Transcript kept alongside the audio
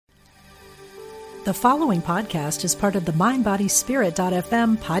The following podcast is part of the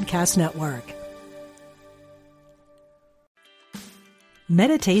MindBodySpirit.fm podcast network.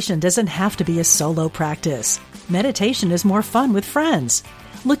 Meditation doesn't have to be a solo practice. Meditation is more fun with friends.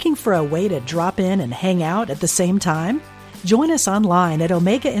 Looking for a way to drop in and hang out at the same time? Join us online at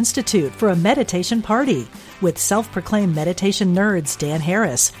Omega Institute for a meditation party with self-proclaimed meditation nerds Dan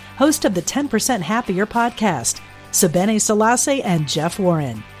Harris, host of the 10% Happier podcast, Sebene Selassie, and Jeff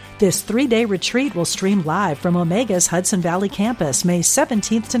Warren. This 3-day retreat will stream live from Omega's Hudson Valley campus May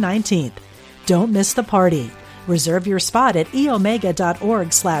 17th to 19th. Don't miss the party. Reserve your spot at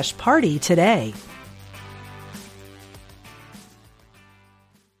eomega.org/party today.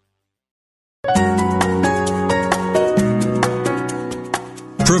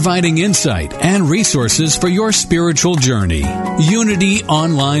 Providing insight and resources for your spiritual journey. Unity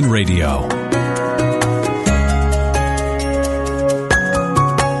Online Radio.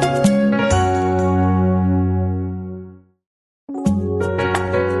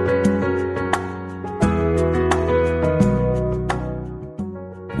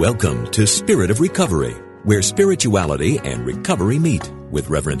 Welcome to Spirit of Recovery, where spirituality and recovery meet with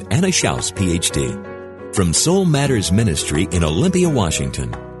Reverend Anna Schaus, Ph.D., from Soul Matters Ministry in Olympia,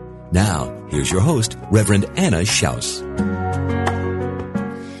 Washington. Now, here's your host, Reverend Anna Schaus.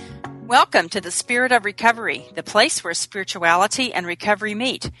 Welcome to the Spirit of Recovery, the place where spirituality and recovery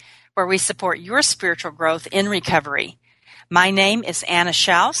meet, where we support your spiritual growth in recovery. My name is Anna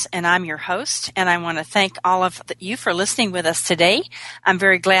Schaus, and I'm your host, and I want to thank all of you for listening with us today. I'm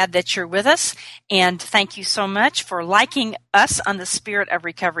very glad that you're with us, and thank you so much for liking us on the Spirit of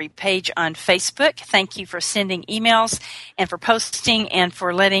Recovery page on Facebook. Thank you for sending emails and for posting and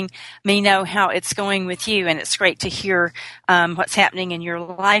for letting me know how it's going with you, and it's great to hear what's happening in your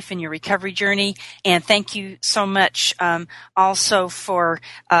life and your recovery journey, and thank you so much also for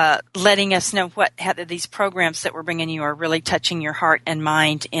letting us know how these programs that we're bringing you are really touching your heart and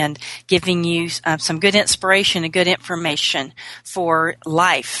mind and giving you some good inspiration and good information for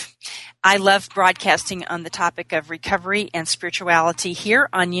life. I love broadcasting on the topic of recovery and spirituality here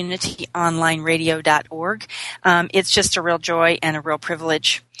on UnityOnlineRadio.org. It's just a real joy and a real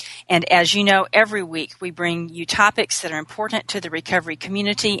privilege. And as you know, every week we bring you topics that are important to the recovery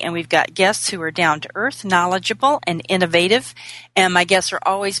community, and we've got guests who are down to earth, knowledgeable, and innovative. And my guests are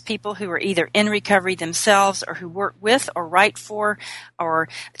always people who are either in recovery themselves or who work with or write for or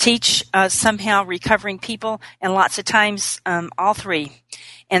teach somehow recovering people, and lots of times all three.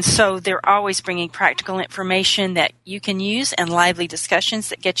 And so they're always bringing practical information that you can use and lively discussions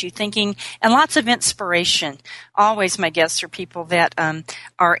that get you thinking and lots of inspiration. Always my guests are people that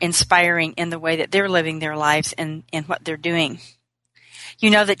are inspiring in the way that they're living their lives and what they're doing. You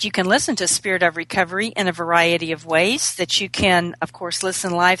know that you can listen to Spirit of Recovery in a variety of ways, that you can, of course,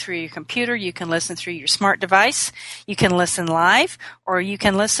 listen live through your computer. You can listen through your smart device. You can listen live, or you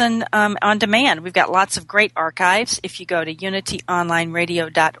can listen on demand. We've got lots of great archives. If you go to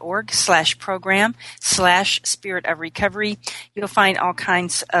unityonlineradio.org/program/Spirit of Recovery, you'll find all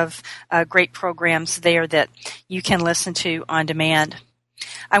kinds of great programs there that you can listen to on demand.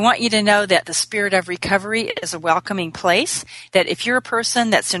 I want you to know that the Spirit of Recovery is a welcoming place, that if you're a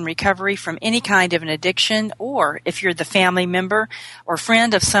person that's in recovery from any kind of an addiction, or if you're the family member or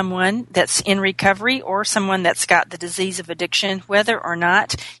friend of someone that's in recovery or someone that's got the disease of addiction, whether or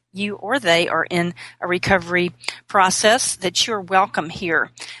not you or they are in a recovery process, that you're welcome here.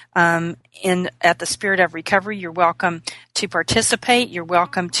 At the Spirit of Recovery, you're welcome to participate. You're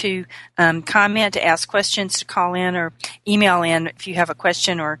welcome to comment, to ask questions, to call in or email in if you have a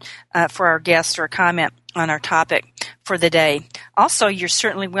question or for our guest or a comment on our topic for the day. Also, you're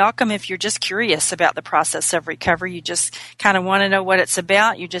certainly welcome if you're just curious about the process of recovery. You just kind of want to know what it's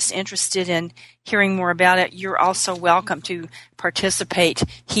about. You're just interested in hearing more about it. You're also welcome to participate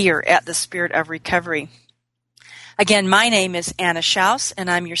here at the Spirit of Recovery. Again, my name is Anna Schaus, and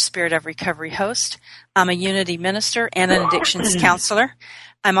I'm your Spirit of Recovery host. I'm a Unity minister and an addictions counselor.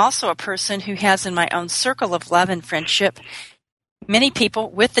 I'm also a person who has in my own circle of love and friendship many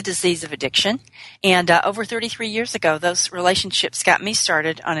people with the disease of addiction. And over 33 years ago, those relationships got me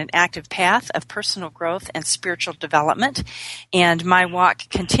started on an active path of personal growth and spiritual development. And my walk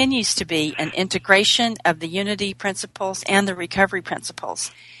continues to be an integration of the Unity principles and the recovery principles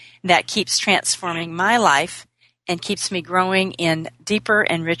that keeps transforming my life and keeps me growing in deeper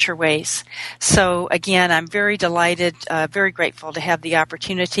and richer ways. So again, I'm very delighted, very grateful to have the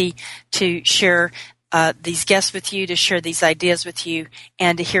opportunity to share these guests with you, to share these ideas with you,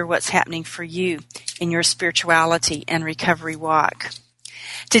 and to hear what's happening for you in your spirituality and recovery walk.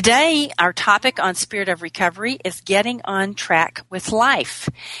 Today, our topic on Spirit of Recovery is getting on track with life.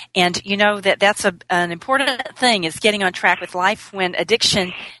 And you know that's an important thing, is getting on track with life when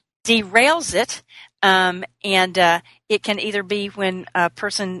addiction derails it. It can either be when a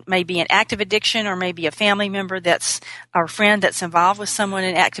person may be in active addiction, or maybe a family member or friend that's involved with someone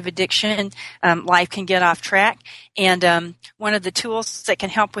in active addiction. Life can get off track. And one of the tools that can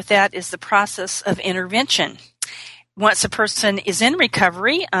help with that is the process of intervention. Once a person is in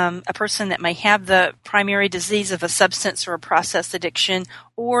recovery, a person that may have the primary disease of a substance or a process addiction,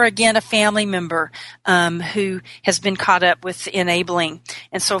 or again a family member who has been caught up with enabling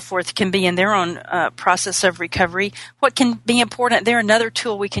and so forth, can be in their own process of recovery. What can be important there, another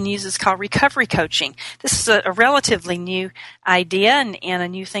tool we can use, is called recovery coaching. This is a relatively new idea and a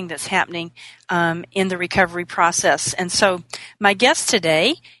new thing that's happening in the recovery process. And so my guest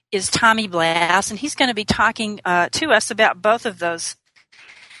today is Tommy Blass, and he's going to be talking to us about both of those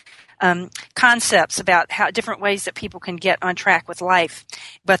concepts, about how different ways that people can get on track with life,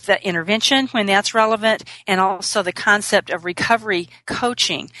 but the intervention when that's relevant, and also the concept of recovery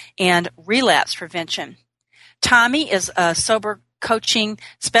coaching and relapse prevention. Tommy is a sober coaching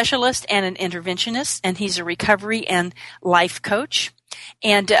specialist and an interventionist, and he's a recovery and life coach.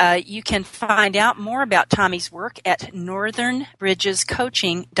 And you can find out more about Tommy's work at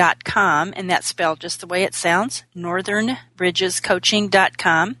northernbridgescoaching.com, and that's spelled just the way it sounds,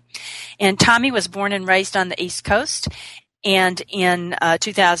 northernbridgescoaching.com. And Tommy was born and raised on the East Coast, and in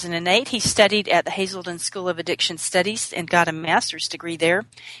 2008 he studied at the Hazelden School of Addiction Studies and got a master's degree there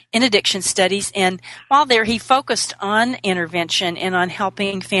in addiction studies. And while there, he focused on intervention and on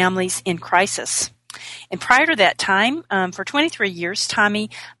helping families in crisis. And prior to that time, for 23 years, Tommy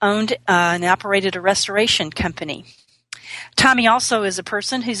owned and operated a restoration company. Tommy also is a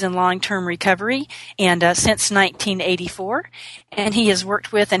person who's in long-term recovery and since 1984, and he has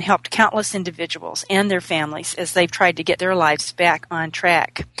worked with and helped countless individuals and their families as they've tried to get their lives back on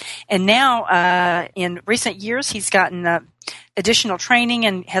track. And now, in recent years, he's gotten additional training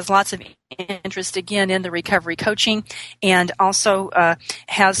and has lots of interest again in the recovery coaching, and also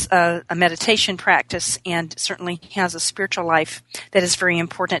has a meditation practice, and certainly has a spiritual life that is very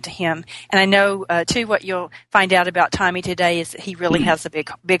important to him. And I know too, what you'll find out about Tommy today is that he really has a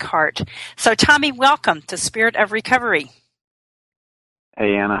big heart. So Tommy, welcome to Spirit of Recovery.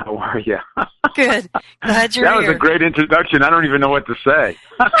 Hey Anna, how are you? Good. Glad you're here. That was a great introduction. I don't even know what to say.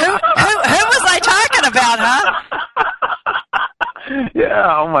 Who was I talking about, huh?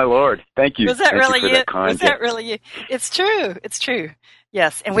 Yeah, oh my Lord. Thank you. Was that really you? Was that Yeah. really you? It's true. It's true.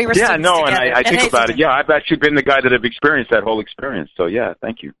 Yes, and we were Yeah, students no, and together I at think about Hazelden. it. Yeah, I've actually been the guy that have experienced that whole experience. So yeah,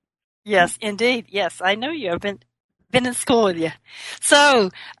 thank you. Yes, indeed. Yes, I know you. I've been in school with you.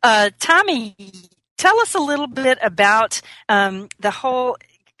 So, Tommy, tell us a little bit about the whole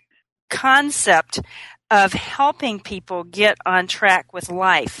concept of helping people get on track with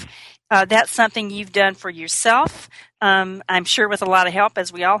life. That's something you've done for yourself, I'm sure with a lot of help,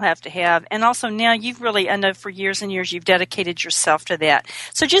 as we all have to have. And also now you've really, I know for years and years, you've dedicated yourself to that.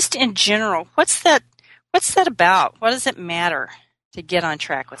 So just in general, what's that about? What does it matter to get on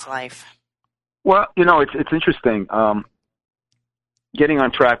track with life? Well, you know, it's interesting. Getting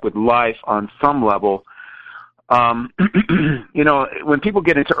on track with life on some level, you know, when people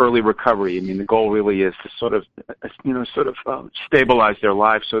get into early recovery, I mean, the goal really is to sort of stabilize their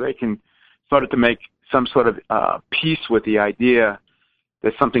lives so they can start to make some sort of peace with the idea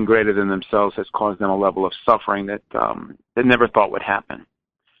that something greater than themselves has caused them a level of suffering that they never thought would happen.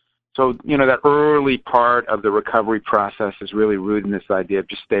 So, you know, that early part of the recovery process is really rooted in this idea of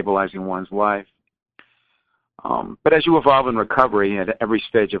just stabilizing one's life. But as you evolve in recovery, at every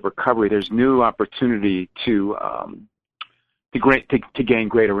stage of recovery, there's new opportunity to gain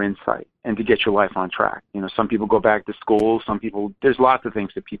greater insight and to get your life on track. You know, some people go back to school. Some people, there's lots of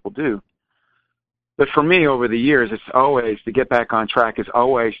things that people do. But for me, over the years, it's always to get back on track is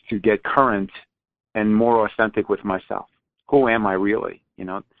always to get current and more authentic with myself. Who am I really? You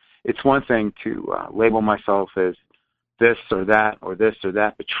know, it's one thing to label myself as this or that or this or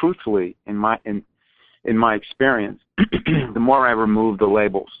that, but truthfully, in my experience, the more I remove the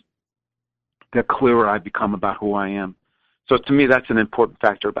labels, the clearer I become about who I am. So to me, that's an important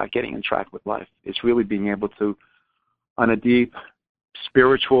factor about getting on track with life. It's really being able to, on a deep,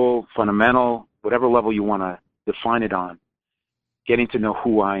 spiritual, fundamental, whatever level you want to define it on, getting to know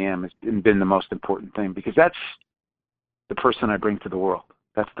who I am has been the most important thing, because that's the person I bring to the world.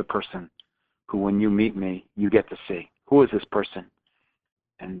 That's the person who, when you meet me, you get to see. Who is this person?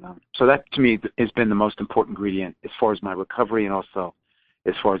 And so that, to me, has been the most important ingredient as far as my recovery and also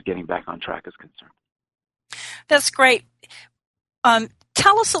as far as getting back on track is concerned. That's great.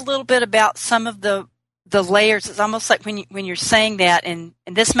 tell us a little bit about some of the layers. It's almost like when you're saying that, and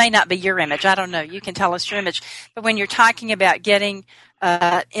this may not be your image. I don't know. You can tell us your image. But when you're talking about getting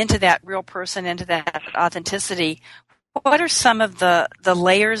into that real person, into that authenticity, what are some of the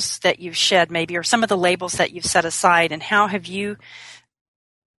layers that you've shed, maybe, or some of the labels that you've set aside, and how have you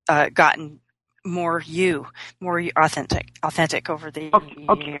gotten more authentic over the years?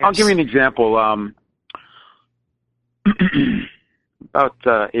 I'll give you an example. About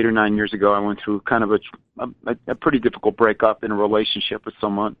 8 or 9 years ago, I went through kind of a pretty difficult breakup in a relationship with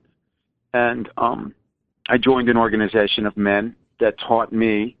someone, and I joined an organization of men that taught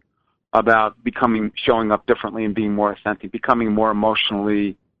me about showing up differently and being more authentic, becoming more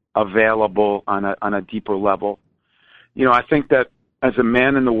emotionally available on a deeper level. I think that as a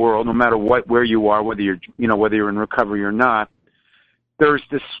man in the world, no matter where you are, whether you're in recovery or not,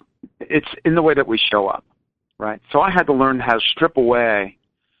 it's in the way that we show up. Right. So I had to learn how to strip away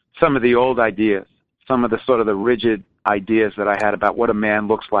some of the old ideas, some of the sort of the rigid ideas that I had about what a man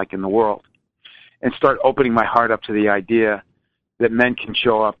looks like in the world, and start opening my heart up to the idea that men can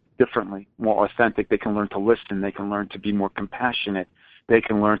show up differently, more authentic. They can learn to listen. They can learn to be more compassionate. They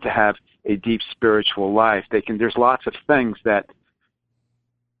can learn to have a deep spiritual life. There's lots of things that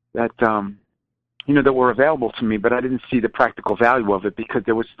were available to me, but I didn't see the practical value of it because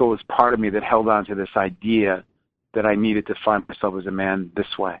there was still this part of me that held on to this idea that I needed to find myself as a man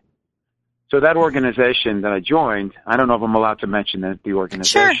this way. So that organization that I joined, I don't know if I'm allowed to mention the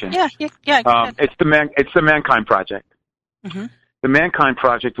organization. Sure, yeah. It's the Mankind Project. Mm-hmm. The Mankind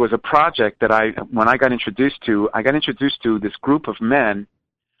Project was a project that when I got introduced to this group of men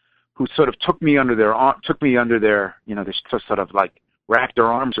who sort of took me under their, they sort of like wrapped their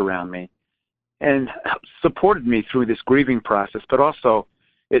arms around me and supported me through this grieving process, but also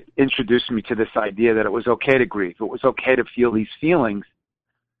it introduced me to this idea that it was okay to grieve. It was okay to feel these feelings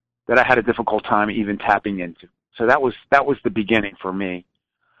that I had a difficult time even tapping into. So that was the beginning for me.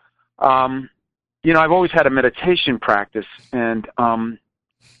 I've always had a meditation practice, and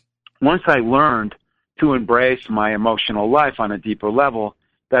once I learned to embrace my emotional life on a deeper level,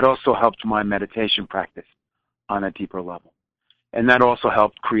 that also helped my meditation practice on a deeper level. And that also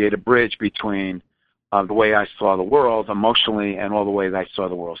helped create a bridge between the way I saw the world emotionally and all the way that I saw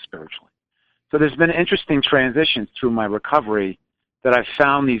the world spiritually. So there's been interesting transitions through my recovery that I've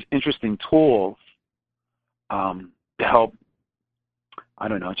found these interesting tools to help,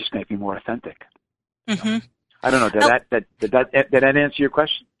 just make me more authentic. Mm-hmm. I don't know. Did that answer your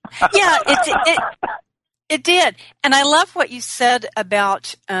question? Yeah, it did. And I love what you said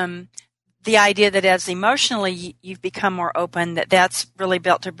about the idea that as emotionally you've become more open, that's really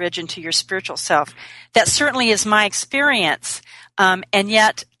built a bridge into your spiritual self. That certainly is my experience. And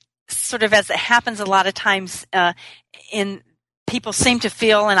yet, sort of as it happens a lot of times, people seem to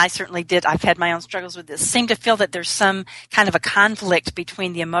feel, and I certainly did, I've had my own struggles with this, seem to feel that there's some kind of a conflict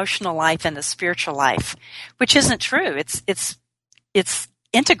between the emotional life and the spiritual life, which isn't true. It's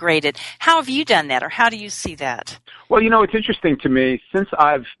integrated. How have you done that, or how do you see that? Well, it's interesting to me, since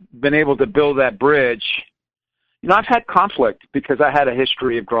I've been able to build that bridge, I've had conflict because I had a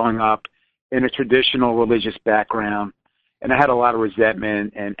history of growing up in a traditional religious background, and I had a lot of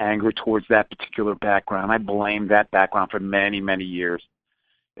resentment and anger towards that particular background. I blamed that background for many, many years.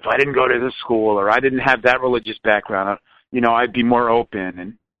 If I didn't go to this school or I didn't have that religious background, I'd be more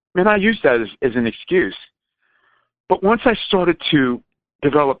open. And I used that as an excuse. But once I started to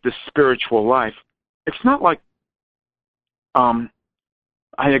develop this spiritual life, it's not like I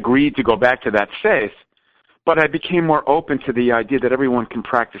agreed to go back to that faith, but I became more open to the idea that everyone can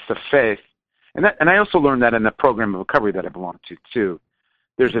practice a faith. And I also learned that in the program of recovery that I belong to, too.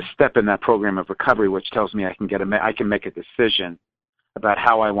 There's a step in that program of recovery which tells me I can make a decision about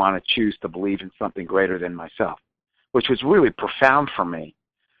how I want to choose to believe in something greater than myself, which was really profound for me.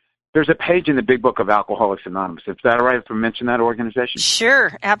 There's a page in the Big Book of Alcoholics Anonymous. Is that all right if I mention that organization?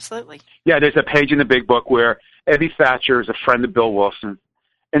 Sure, absolutely. Yeah, there's a page in the Big Book where Ebby Thatcher is a friend of Bill Wilson,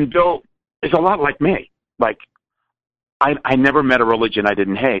 and Bill is a lot like me. Like, I never met a religion I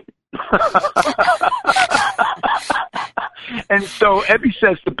didn't hate. And so Ebby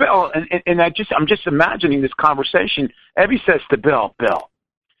says to Bill, and I'm just imagining this conversation. Ebby says to Bill,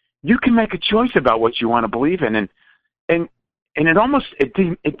 you can make a choice about what you want to believe in, and it almost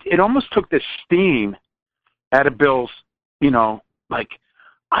took the steam out of Bill's,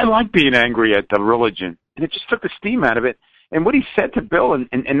 I like being angry at the religion, and it just took the steam out of it. And what he said to Bill,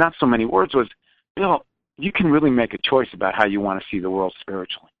 in not so many words, was, Bill, you can really make a choice about how you want to see the world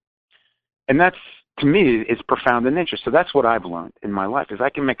spiritually. And that's, to me, is profound in nature. So that's what I've learned in my life, is I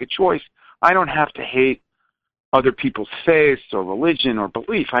can make a choice. I don't have to hate other people's faiths or religion or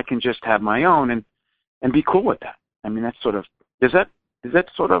belief. I can just have my own and be cool with that. I mean, that's sort of, is that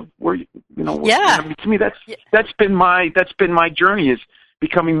sort of where, Yeah. I mean, to me, that's been my journey, is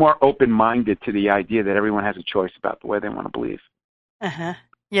becoming more open-minded to the idea that everyone has a choice about the way they want to believe. Uh-huh.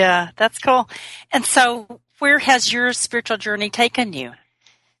 Yeah, that's cool. And so where has your spiritual journey taken you?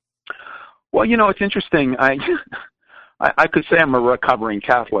 Well, it's interesting. I could say I'm a recovering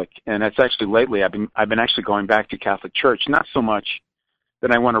Catholic, and it's actually lately I've been actually going back to Catholic Church, not so much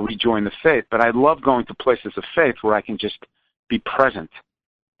that I want to rejoin the faith, but I love going to places of faith where I can just be present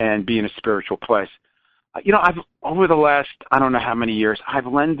and be in a spiritual place. I've over the last, I don't know how many years, I've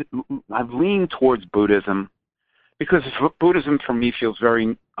leaned towards Buddhism, because Buddhism for me feels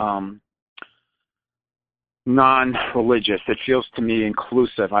very non-religious. It feels to me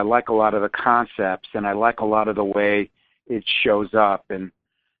inclusive. I like a lot of the concepts, and I like a lot of the way it shows up, and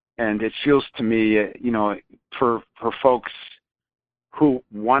it feels to me, for folks who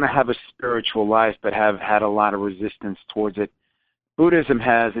want to have a spiritual life but have had a lot of resistance towards it, Buddhism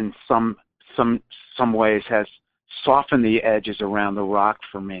has, in some ways, has softened the edges around the rock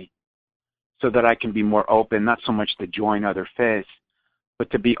for me, so that I can be more open, not so much to join other faiths, but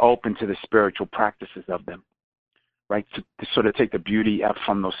to be open to the spiritual practices of them, right? To sort of take the beauty out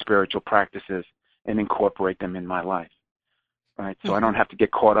from those spiritual practices and incorporate them in my life, right? So I don't have to get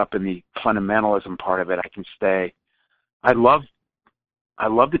caught up in the fundamentalism part of it. I can stay. I love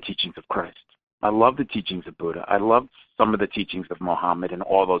the teachings of Christ. I love the teachings of Buddha. I love some of the teachings of Muhammad and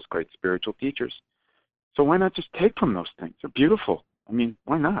all those great spiritual teachers. So why not just take from those things? They're beautiful. I mean,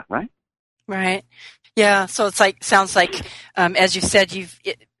 why not, right? Right. Yeah. So sounds like, as you said,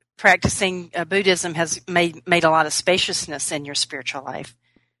 practicing Buddhism has made a lot of spaciousness in your spiritual life.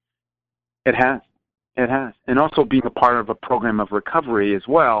 It has. And also being a part of a program of recovery as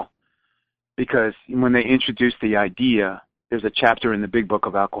well, because when they introduced the idea, there's a chapter in the Big Book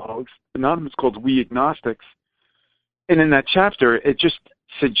of Alcoholics Anonymous called We Agnostics. And in that chapter, it just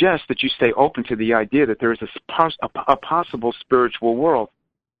suggests that you stay open to the idea that there is a possible spiritual world.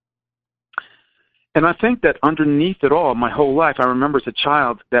 And I think that underneath it all, my whole life, I remember as a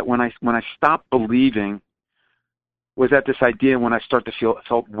child that when I stopped believing was at this idea when I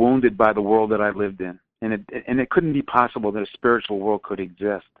felt wounded by the world that I lived in. And it couldn't be possible that a spiritual world could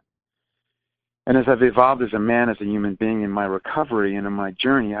exist. And as I've evolved as a man, as a human being in my recovery and in my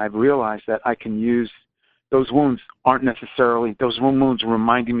journey, I've realized that I can use those wounds those wounds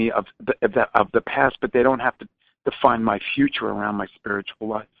reminding me of the past, but they don't have to define my future around my spiritual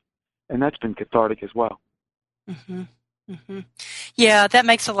life. And that's been cathartic as well. Mm-hmm. Mm-hmm. Yeah, that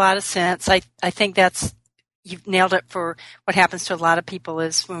makes a lot of sense. I think you've nailed it for what happens to a lot of people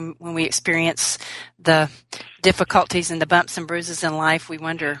is when we experience the difficulties and the bumps and bruises in life, we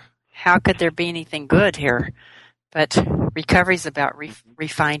wonder, how could there be anything good here? But recovery is about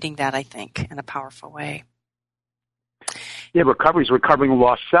refining that, I think, in a powerful way. Yeah, recovery is recovering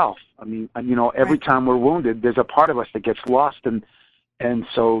lost self. I mean, every time we're wounded, there's a part of us that gets lost, and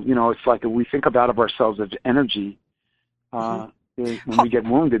so, it's like we think about ourselves as energy. When we get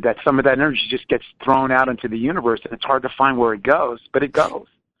wounded, that some of that energy just gets thrown out into the universe, and it's hard to find where it goes, but it goes.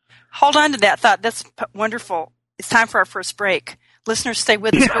 Hold on to that thought. That's wonderful. It's time for our first break. Listeners, stay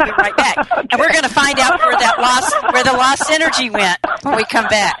with us. We'll be right back. Okay. And we're going to find out where the lost energy went when we come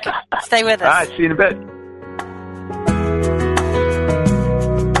back. Stay with us. All right, see you in a bit.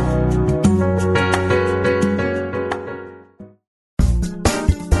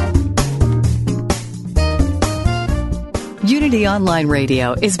 Unity Online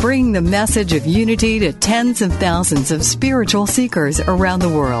Radio is bringing the message of unity to tens of thousands of spiritual seekers around the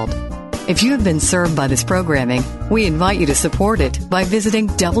world. If you have been served by this programming, we invite you to support it by visiting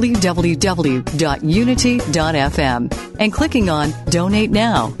www.unity.fm and clicking on Donate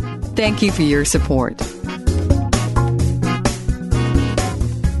Now. Thank you for your support.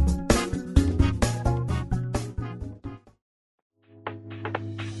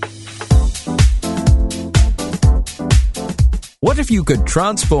 What if you could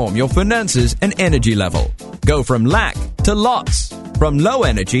transform your finances and energy level? Go from lack to lots, from low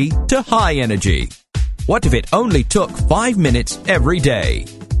energy to high energy. What if it only took 5 minutes every day?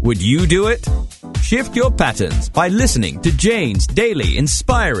 Would you do it? Shift your patterns by listening to Jane's daily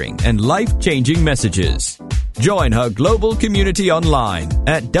inspiring and life-changing messages. Join her global community online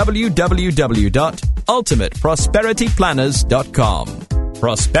at www.ultimateprosperityplanners.com.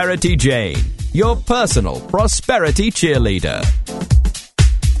 Prosperity Jane, your personal prosperity cheerleader.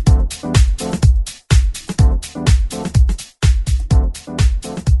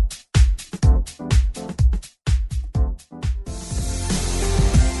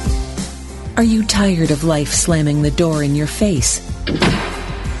 Are you tired of life slamming the door in your face?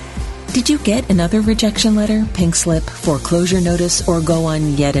 Did you get another rejection letter, pink slip, foreclosure notice, or go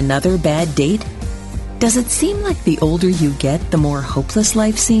on yet another bad date? Does it seem like the older you get, the more hopeless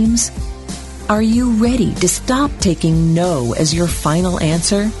life seems? Are you ready to stop taking no as your final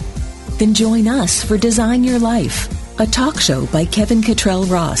answer? Then join us for Design Your Life, a talk show by Kevin Cottrell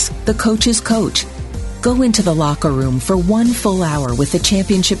Ross, the coach's coach. Go into the locker room for 1 full hour with the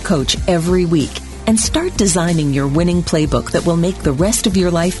championship coach every week and start designing your winning playbook that will make the rest of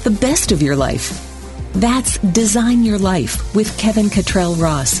your life the best of your life. That's Design Your Life with Kevin Cottrell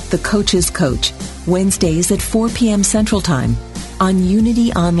Ross, the coach's coach, Wednesdays at 4 p.m. Central Time on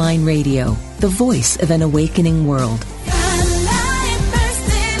Unity Online Radio, the voice of an awakening world.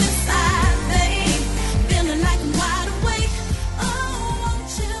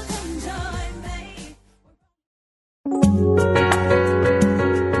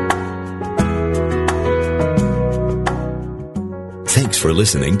 Thanks for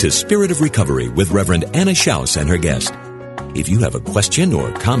listening to Spirit of Recovery with Reverend Anna Schaus and her guest. If you have a question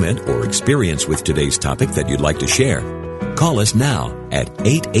or comment or experience with today's topic that you'd like to share, call us now at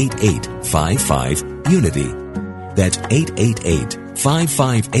 888-55-UNITY. That's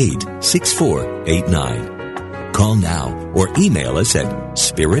 888-558-6489. Call now or email us at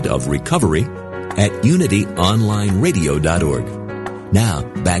spiritofrecovery@unityonlineradio.org. Now,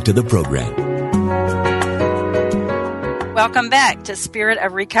 back to the program. Welcome back to Spirit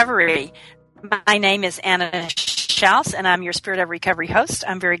of Recovery. My name is Anna Schaus, and I'm your Spirit of Recovery host.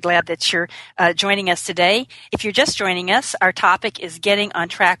 I'm very glad that you're joining us today. If you're just joining us, our topic is getting on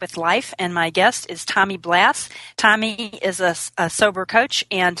track with life, and my guest is Tommy Blass. Tommy is a sober coach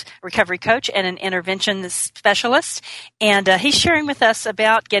and recovery coach and an intervention specialist, and he's sharing with us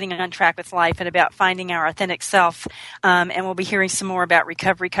about getting on track with life and about finding our authentic self, and we'll be hearing some more about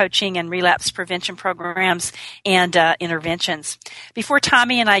recovery coaching and relapse prevention programs and interventions. Before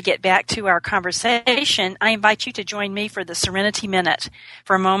Tommy and I get back to our conversation, I invite you to join me for the Serenity Minute,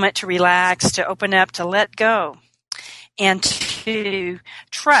 for a moment to relax, to open up, to let go, and to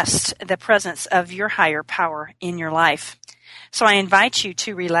trust the presence of your higher power in your life. So I invite you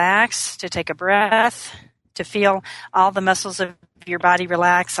to relax, to take a breath, to feel all the muscles of your body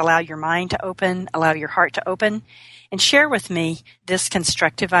relax, allow your mind to open, allow your heart to open, and share with me this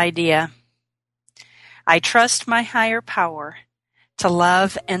constructive idea. I trust my higher power to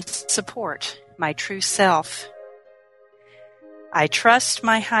love and support my true self. I trust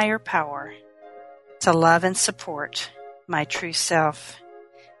my higher power to love and support my true self.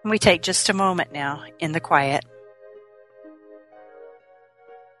 And we take just a moment now in the quiet.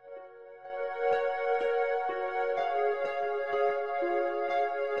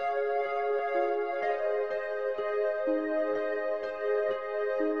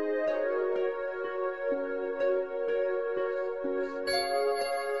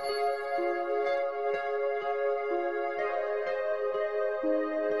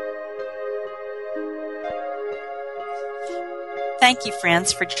 Thank you,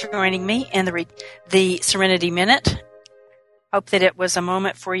 friends, for joining me in the Serenity Minute. Hope that it was a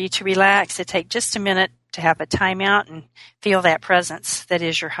moment for you to relax, to take just a minute to have a timeout and feel that presence that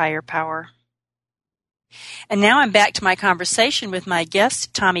is your higher power. And now I'm back to my conversation with my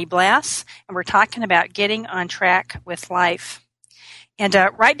guest, Tommy Blass, and we're talking about getting on track with life. And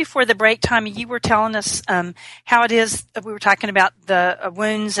right before the break, Tommy, you were telling us how it is that we were talking about the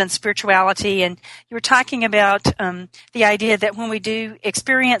wounds and spirituality, and you were talking about the idea that when we do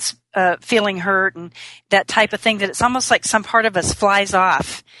experience feeling hurt and that type of thing, that it's almost like some part of us flies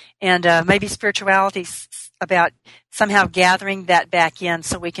off, and maybe spirituality's about somehow gathering that back in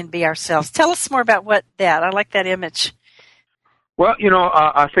so we can be ourselves. Tell us more about I like that image. Well,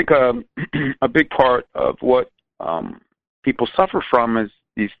 I think a big part of what people suffer from is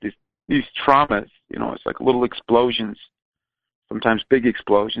these traumas. It's like little explosions, sometimes big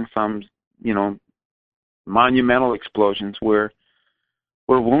explosions, some monumental explosions where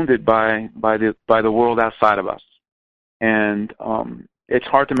we're wounded by the world outside of us, and it's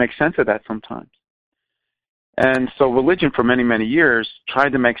hard to make sense of that sometimes. And so religion for many, many years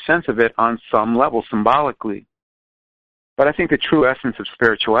tried to make sense of it on some level, symbolically. But I think the true essence of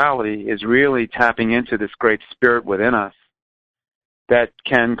spirituality is really tapping into this great spirit within us that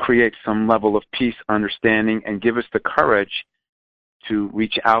can create some level of peace, understanding, and give us the courage to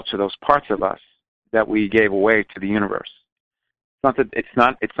reach out to those parts of us that we gave away to the universe. It's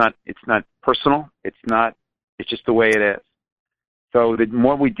not personal. It's just the way it is. So the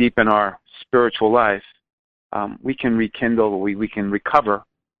more we deepen our spiritual life, we can rekindle, we can recover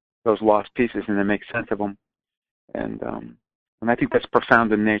those lost pieces and then make sense of them. And I think that's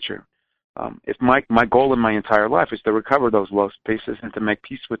profound in nature. If my goal in my entire life is to recover those lost pieces and to make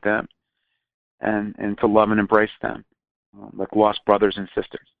peace with them, and to love and embrace them, like lost brothers and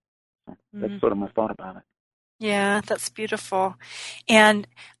sisters. So that's sort of my thought about it. Yeah, that's beautiful. And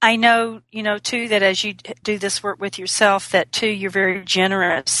I know, too, that as you do this work with yourself, that, too, you're very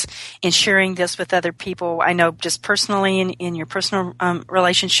generous in sharing this with other people. I know just personally in your personal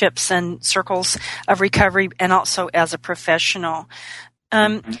relationships and circles of recovery, and also as a professional.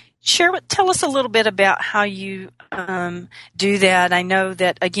 Tell us a little bit about how you do that. I know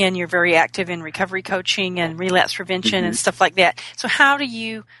that, again, you're very active in recovery coaching and relapse prevention and stuff like that. So how do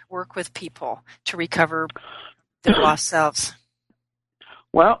you work with people to recover their lost selves?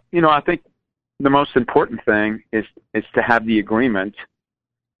 Well, I think the most important thing is to have the agreement,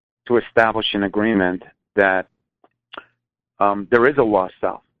 to establish an agreement that there is a lost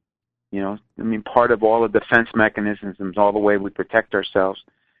self. Part of all the defense mechanisms, all the way we protect ourselves,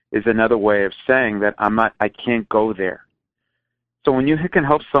 is another way of saying that I can't go there. So when you can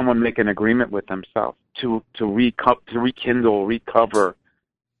help someone make an agreement with themselves to rekindle, recover,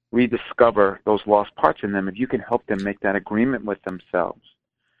 rediscover those lost parts in them, if you can help them make that agreement with themselves,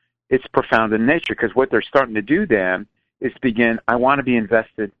 it's profound in nature, because what they're starting to do then is I want to be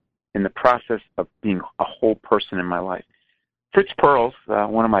invested in the process of being a whole person in my life. Fritz Perls,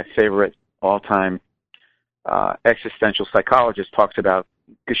 one of my favorite all-time existential psychologists, talks about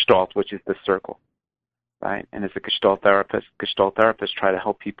Gestalt, which is the circle, right? And as a Gestalt therapists try to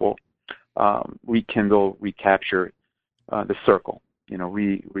help people rekindle, recapture the circle,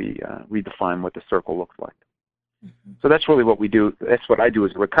 redefine what the circle looks like. So that's really what we do. That's what I do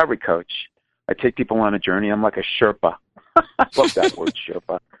as a recovery coach. I take people on a journey. I'm like a Sherpa. I love that word,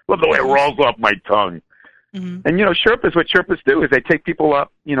 Sherpa. Love the way it rolls off my tongue. And, Sherpas, what Sherpas do is they take people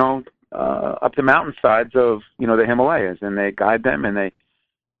up, up the mountainsides of, the Himalayas, and they guide them and they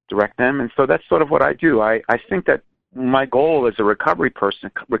direct them. And so that's sort of what I do. I think that my goal as a recovery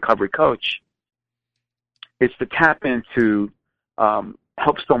coach, is to tap into,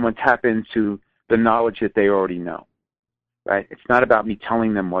 help someone tap into the knowledge that they already know, right? It's not about me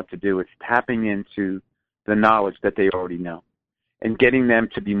telling them what to do. It's tapping into the knowledge that they already know and getting them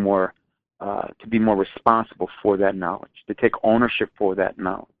to be more responsible for that knowledge, to take ownership for that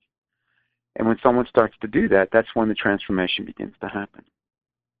knowledge. And when someone starts to do that, that's when the transformation begins to happen.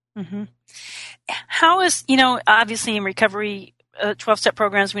 How is, obviously in recovery 12-step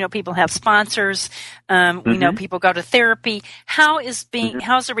programs, we know people have sponsors. We know people go to therapy. How is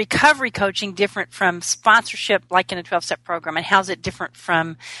the recovery coaching different from sponsorship, like in a 12-step program, and how's it different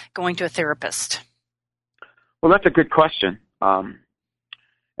from going to a therapist? Well, that's a good question. And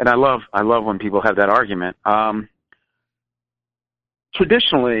I love when people have that argument.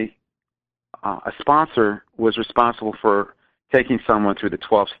 Traditionally, a sponsor was responsible for taking someone through the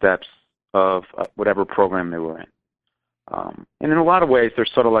 12 steps of whatever program they were in. And in a lot of ways, they're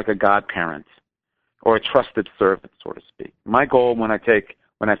sort of like a godparent or a trusted servant, so to speak. My goal when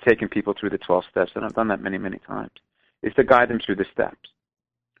I've taken people through the 12 steps, and I've done that many, many times, is to guide them through the steps,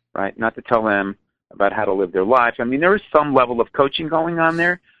 right? Not to tell them about how to live their life. There is some level of coaching going on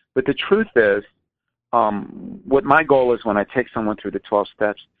there, but the truth is, what my goal is when I take someone through the 12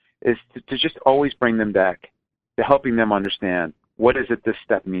 steps is to just always bring them back to helping them understand what is it this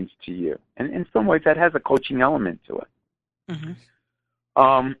step means to you. And in some ways, that has a coaching element to it.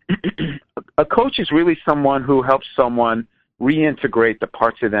 A coach is really someone who helps someone reintegrate the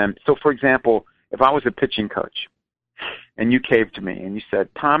parts of them. So, for example, if I was a pitching coach and you came to me and you said,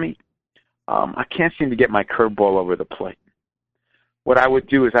 Tommy, I can't seem to get my curveball over the plate. What I would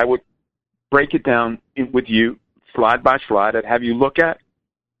do is I would break it down with you, slide by slide. I'd have you look at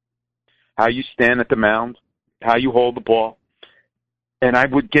how you stand at the mound, how you hold the ball, and I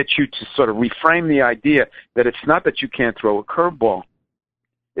would get you to sort of reframe the idea that it's not that you can't throw a curveball,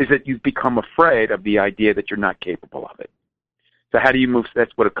 is that you've become afraid of the idea that you're not capable of it. So how do you move?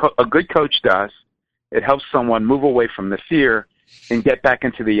 That's what a good coach does. It helps someone move away from the fear and get back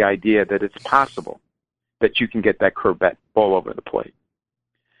into the idea that it's possible that you can get that curveball over the plate.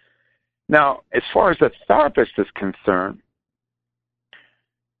 Now, as far as a therapist is concerned,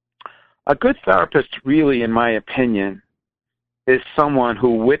 a good therapist really, in my opinion, is someone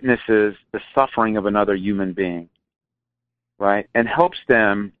who witnesses the suffering of another human being, right, and helps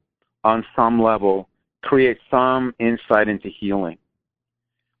them on some level create some insight into healing.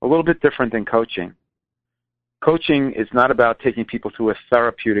 A little bit different than coaching. Coaching is not about taking people through a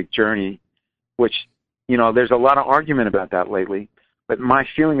therapeutic journey, which, there's a lot of argument about that lately, but my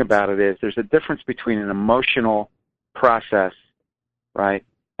feeling about it is there's a difference between an emotional process, right,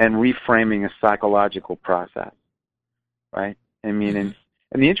 and reframing a psychological process, right? And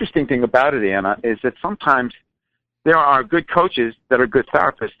And the interesting thing about it, Anna, is that sometimes there are good coaches that are good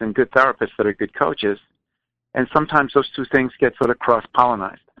therapists and good therapists that are good coaches. And sometimes those two things get sort of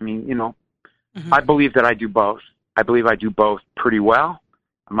cross-pollinized. I mean, I believe that I do both. I believe I do both pretty well.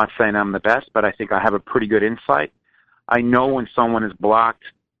 I'm not saying I'm the best, but I think I have a pretty good insight. I know when someone is blocked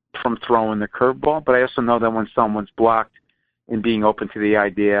from throwing the curveball, but I also know that when someone's blocked in being open to the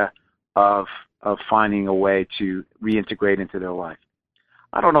idea of finding a way to reintegrate into their life.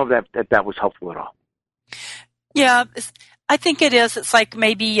 I don't know if that was helpful at all. Yeah, I think it is. It's like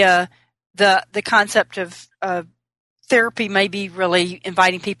maybe the concept of therapy may be really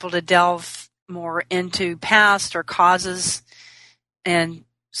inviting people to delve more into past or causes and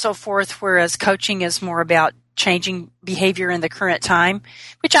so forth, whereas coaching is more about changing behavior in the current time,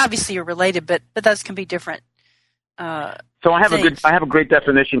 which obviously are related, but those can be different. So I have a great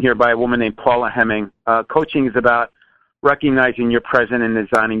definition here by a woman named Paula Hemming. Coaching is about recognizing your present and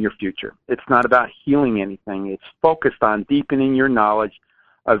designing your future. It's not about healing anything. It's focused on deepening your knowledge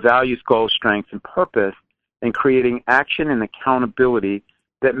of values, goals, strengths, and purpose, and creating action and accountability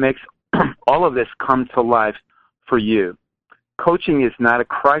that makes all of this come to life for you. Coaching is not a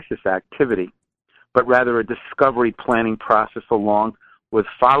crisis activity, but rather a discovery planning process along with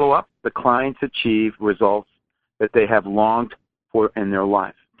follow-up. The clients achieve results that they have longed for in their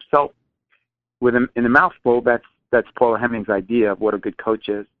life. So, in a mouthful, that's Paula Hemming's idea of what a good coach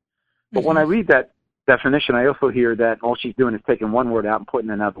is. But when I read that definition, I also hear that all she's doing is taking one word out and putting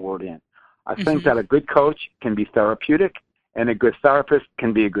another word in. I think that a good coach can be therapeutic, and a good therapist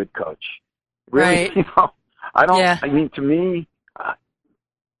can be a good coach. Really, right. I mean, to me,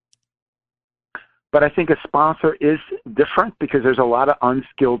 but I think a sponsor is different because there's a lot of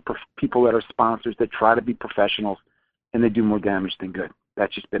unskilled people that are sponsors that try to be professionals, and they do more damage than good.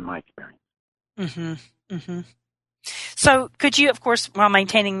 That's just been my experience. So could you, of course, while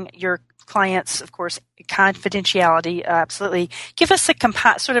maintaining your clients, of course, confidentiality, absolutely, give us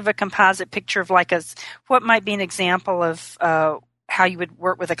sort of a composite picture of what might be an example of how you would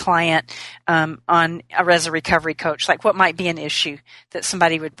work with a client as a recovery coach? Like what might be an issue that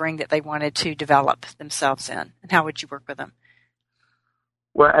somebody would bring that they wanted to develop themselves in, and how would you work with them?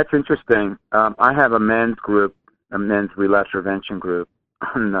 Well, that's interesting. I have a men's group, a men's relapse prevention group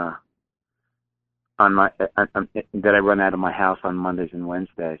that I run out of my house on Mondays and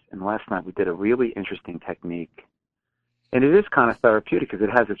Wednesdays. And last night we did a really interesting technique, and it is kind of therapeutic because it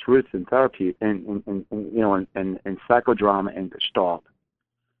has its roots in therapy and psychodrama and Gestalt.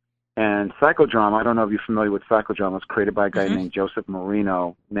 And psychodrama, I don't know if you're familiar with psychodrama. It's created by a guy named Joseph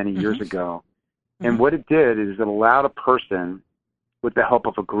Marino many years ago. And what it did is it allowed a person, with the help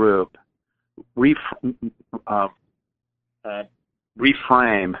of a group, reframe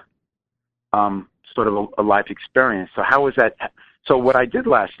sort of a life experience. So how was that? So what I did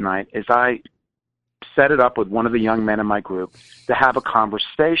last night is I set it up with one of the young men in my group to have a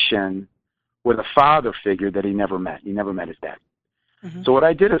conversation with a father figure that he never met. He never met his dad. So what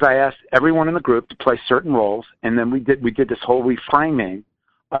I did is I asked everyone in the group to play certain roles, and then we did this whole reframing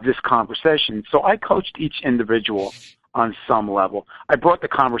of this conversation. So I coached each individual on some level. I brought the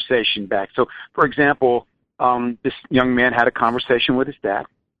conversation back. So, for example, this young man had a conversation with his dad,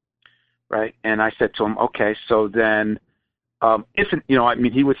 right? And I said to him, okay, so then,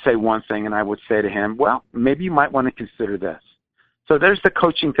 he would say one thing, and I would say to him, well, maybe you might want to consider this. So there's the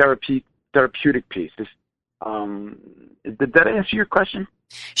coaching therapeutic piece. Did that answer your question?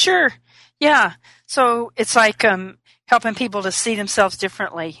 Sure. Yeah. So it's like helping people to see themselves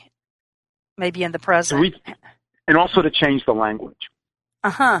differently, maybe in the present. And also to change the language.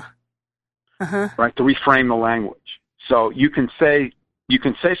 Right, to reframe the language. So you can say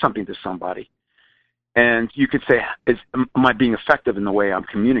something to somebody, and you could say, am I being effective in the way I'm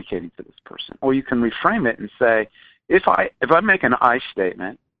communicating to this person? Or you can reframe it and say, if I make an I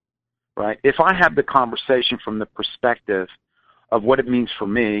statement, right, if I have the conversation from the perspective of what it means for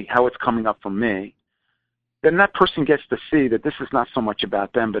me, how it's coming up for me, then that person gets to see that this is not so much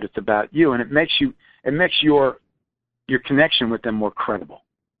about them, but it's about you, and it makes your connection with them more credible.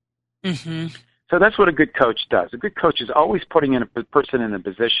 So that's what a good coach does. A good coach is always putting in a person in a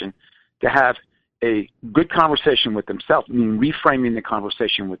position to have a good conversation with themselves, meaning reframing the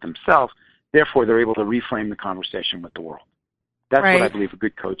conversation with themselves. Therefore, they're able to reframe the conversation with the world. That's what I believe a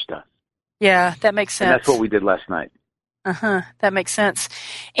good coach does. Yeah, that makes sense. And that's what we did last night. That makes sense.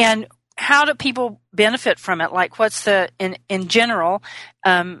 And how do people benefit from it? Like, what's in general,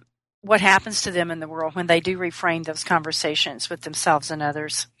 what happens to them in the world when they do reframe those conversations with themselves and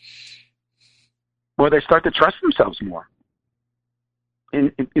others? Well, they start to trust themselves more.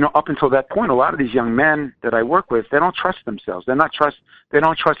 up until that point, a lot of these young men that I work with, they don't trust themselves. They don't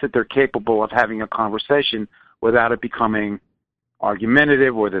trust that they're capable of having a conversation without it becoming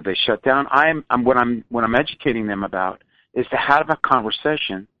argumentative, or that they shut down. What I'm educating them about is to have a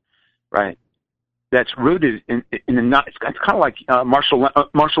conversation, right? That's rooted in it's kind of like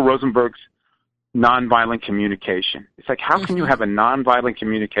Marshall Rosenberg's nonviolent communication. It's like, how can you have a nonviolent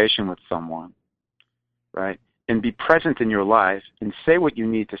communication with someone, right? And be present in your life and say what you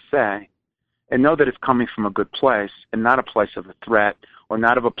need to say, and know that it's coming from a good place and not a place of a threat, or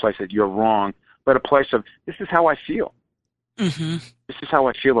not of a place that you're wrong, but a place of, this is how I feel. Mm-hmm. This is how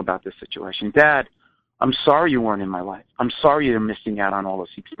I feel about this situation. Dad, I'm sorry you weren't in my life. I'm sorry you're missing out on all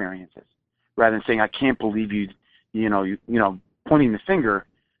those experiences. Rather than saying, I can't believe you pointing the finger,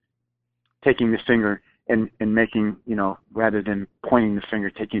 taking the finger and making, rather than pointing the finger,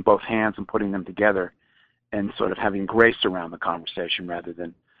 taking both hands and putting them together and sort of having grace around the conversation rather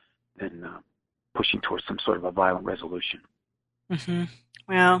than pushing towards some sort of a violent resolution. Mm-hmm.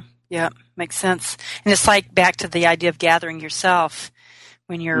 Well, yeah, makes sense. And it's like back to the idea of gathering yourself.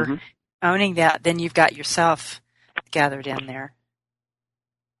 When you're owning that, then you've got yourself gathered in there.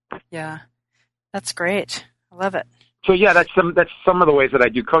 Yeah, that's great. I love it. So yeah, that's some of the ways that I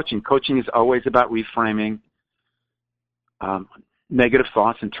do coaching. Coaching is always about reframing negative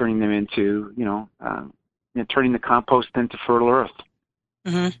thoughts and turning them into, turning the compost into fertile earth.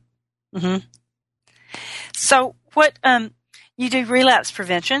 Mm-hmm. Mm-hmm. So what, you do relapse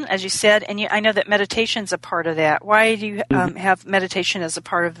prevention, as you said, and I know that meditation's a part of that. Why do you have meditation as a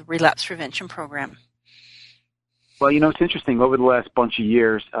part of the relapse prevention program? Well, it's interesting. Over the last bunch of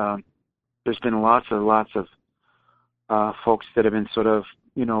years, there's been lots of folks that have been sort of,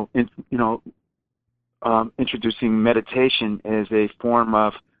 introducing meditation as a form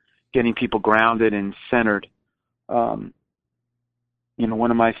of getting people grounded and centered. One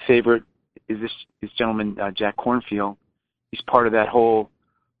of my favorite is this gentleman, Jack Kornfield. He's part of that whole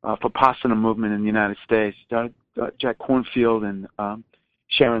Vipassana movement in the United States. Jack Kornfield and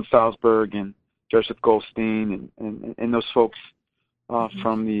Sharon Salzberg and Joseph Goldstein and those folks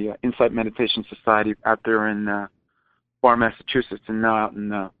from the Insight Meditation Society out there in Bar, Massachusetts, and now out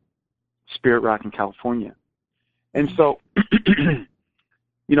in Spirit Rock in California. And so,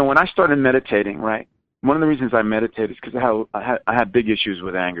 when I started meditating, right, one of the reasons I meditate is because I had big issues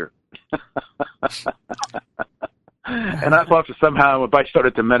with anger. And I thought that somehow if I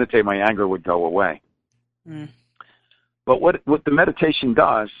started to meditate, my anger would go away. Mm. But what the meditation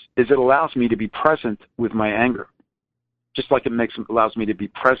does is it allows me to be present with my anger, just like it allows me to be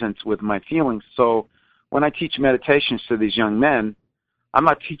present with my feelings. So when I teach meditations to these young men, I'm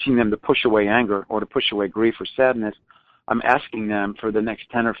not teaching them to push away anger or to push away grief or sadness. I'm asking them for the next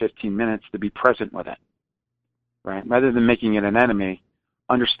 10 or 15 minutes to be present with it, right? Rather than making it an enemy,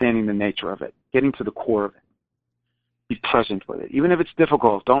 understanding the nature of it, getting to the core of it. Be present with it. Even if it's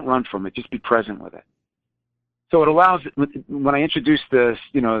difficult, don't run from it. Just be present with it. So it allows, when I introduce this,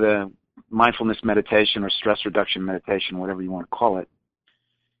 the mindfulness meditation or stress reduction meditation, whatever you want to call it,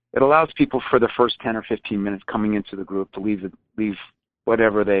 it allows people for the first 10 or 15 minutes coming into the group to leave what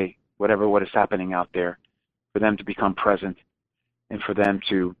is happening out there, for them to become present and for them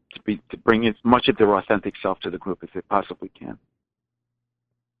to bring as much of their authentic self to the group as they possibly can.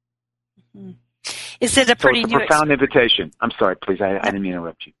 Mm-hmm. Is it a pretty new profound invitation? I'm sorry, please. I didn't mean to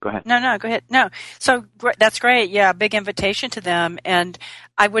interrupt you. Go ahead. No, go ahead. No. So that's great. Yeah, big invitation to them. And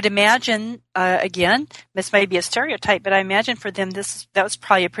I would imagine, again, this may be a stereotype, but I imagine for them that was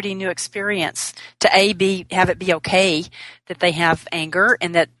probably a pretty new experience to have it be okay that they have anger,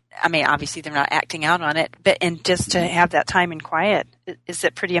 and that, obviously they're not acting out on it, and just to have that time in quiet. Is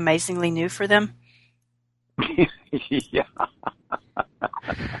it pretty amazingly new for them? Yeah.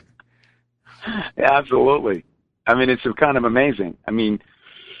 Yeah, absolutely. It's kind of amazing. And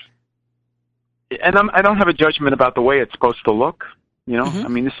I don't have a judgment about the way it's supposed to look.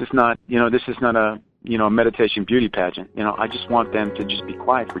 Mm-hmm. This is not a meditation beauty pageant. I just want them to just be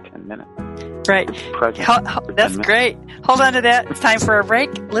quiet for 10 minutes. Right. That's great. Hold on to that. It's time for a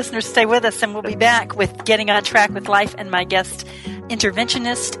break. Listeners, stay with us, and we'll be back with Getting on Track with Life and my guest,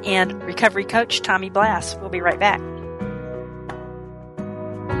 interventionist and recovery coach, Tommy Blass. We'll be right back.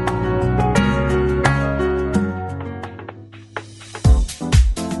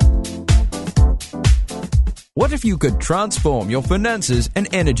 What if you could transform your finances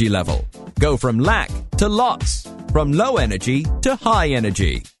and energy level? Go from lack to lots, from low energy to high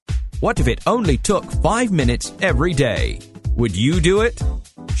energy. What if it only took 5 minutes every day? Would you do it?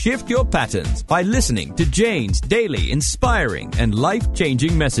 Shift your patterns by listening to Jane's daily inspiring and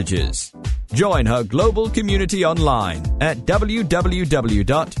life-changing messages. Join her global community online at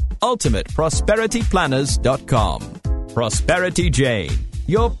www.ultimateprosperityplanners.com. Prosperity Jane,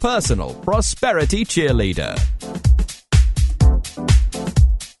 your personal prosperity cheerleader.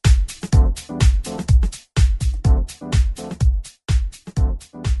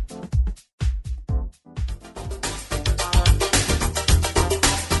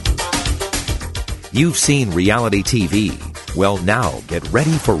 You've seen reality TV. Well, now get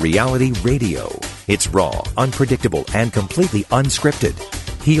ready for reality radio. It's raw, unpredictable, and completely unscripted.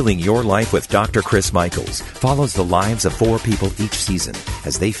 Healing Your Life with Dr. Chris Michaels follows the lives of 4 people each season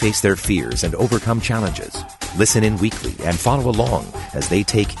as they face their fears and overcome challenges. Listen in weekly and follow along as they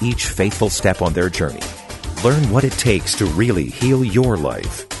take each faithful step on their journey. Learn what it takes to really heal your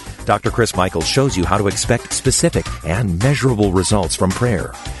life. Dr. Chris Michaels shows you how to expect specific and measurable results from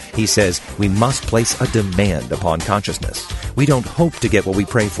prayer. He says we must place a demand upon consciousness. We don't hope to get what we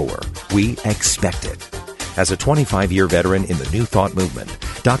pray for. We expect it. As a 25-year veteran in the New Thought movement,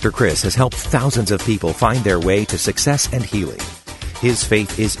 Dr. Chris has helped thousands of people find their way to success and healing. His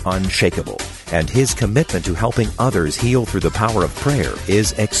faith is unshakable, and his commitment to helping others heal through the power of prayer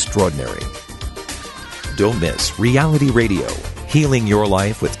is extraordinary. Don't miss Reality Radio, Healing Your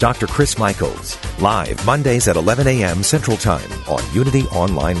Life with Dr. Chris Michaels, live Mondays at 11 a.m. Central Time on Unity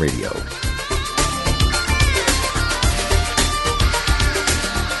Online Radio.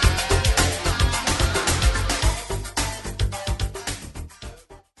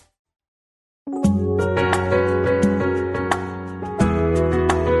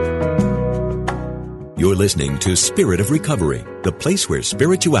 You're listening to Spirit of Recovery, the place where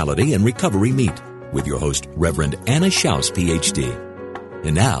spirituality and recovery meet, with your host, Reverend Anna Schaus, Ph.D.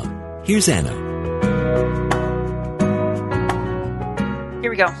 And now, here's Anna. Here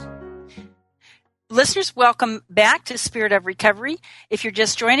we go. Listeners, welcome back to Spirit of Recovery. If you're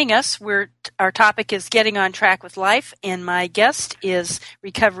just joining us, our topic is Getting on Track with Life, and my guest is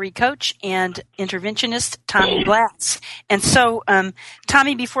recovery coach and interventionist Tommy Blatz. And so,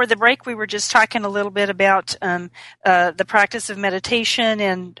 Tommy, before the break, we were just talking a little bit about the practice of meditation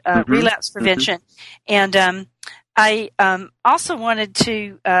and relapse prevention. And I also wanted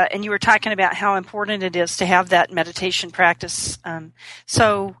to, and you were talking about how important it is to have that meditation practice.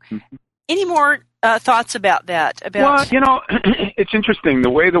 Any more thoughts about that? Well, it's interesting the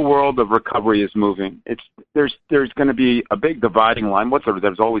way the world of recovery is moving. There's going to be a big dividing line.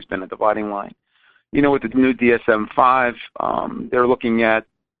 There's always been a dividing line. With the new DSM-5, they're looking at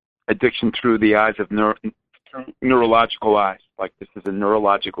addiction through the eyes of neurological eyes, like this is a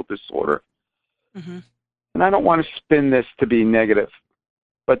neurological disorder. Mm-hmm. And I don't want to spin this to be negative,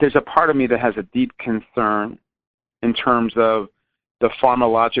 but there's a part of me that has a deep concern in terms of the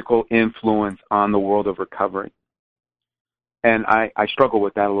pharmacological influence on the world of recovery. And I struggle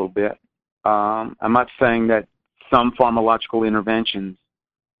with that a little bit. I'm not saying that some pharmacological interventions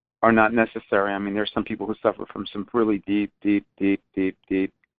are not necessary. I mean, there's some people who suffer from some really deep,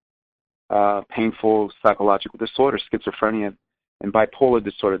 painful psychological disorders, schizophrenia and bipolar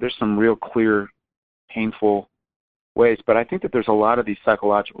disorder. There's some real clear, painful ways. But I think that there's a lot of these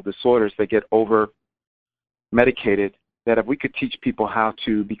psychological disorders that get over-medicated, that if we could teach people how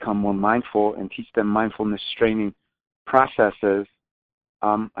to become more mindful and teach them mindfulness training processes,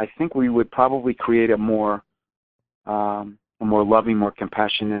 I think we would probably create a more loving, more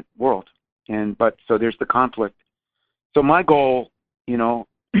compassionate world. So there's the conflict. So my goal,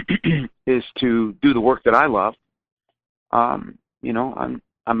 is to do the work that I love. I'm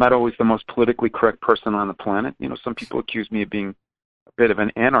not always the most politically correct person on the planet. Some people accuse me of being a bit of an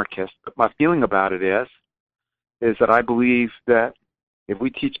anarchist, but my feeling about it is that I believe that if we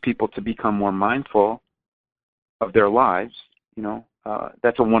teach people to become more mindful of their lives,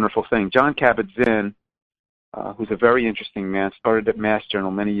 that's a wonderful thing. Jon Kabat-Zinn, who's a very interesting man, started at Mass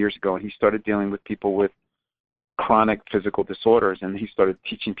General many years ago, and he started dealing with people with chronic physical disorders, and he started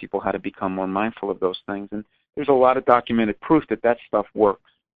teaching people how to become more mindful of those things. And there's a lot of documented proof that stuff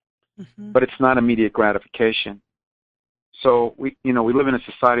works, but it's not immediate gratification. So we live in a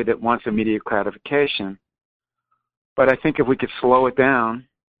society that wants immediate gratification. But I think if we could slow it down,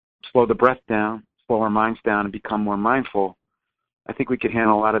 slow the breath down, slow our minds down, and become more mindful, I think we could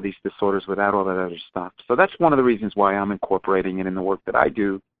handle a lot of these disorders without all that other stuff. So that's one of the reasons why I'm incorporating it in the work that I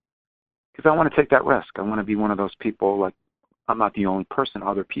do, because I want to take that risk. I want to be one of those people, like I'm not the only person,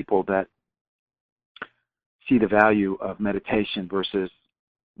 other people that see the value of meditation versus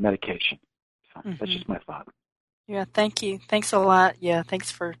medication. So that's just my thought. Yeah, thank you. Thanks a lot. Yeah,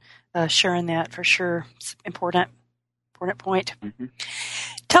 thanks for sharing that for sure. It's important important point. Mm-hmm.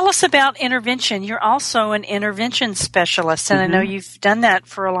 Tell us about intervention. You're also an intervention specialist, and I know you've done that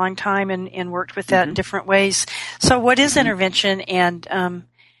for a long time and worked with that in different ways. So what is intervention, and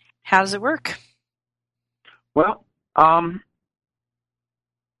how does it work? Well, when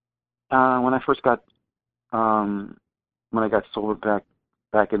I first got when I got sober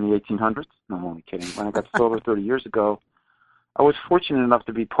back in the 1800s, no, I'm only kidding. When I got sober 30 years ago, I was fortunate enough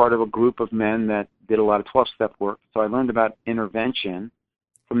to be part of a group of men that did a lot of 12-step work. So I learned about intervention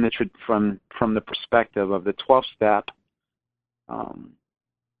from the perspective of the 12-step,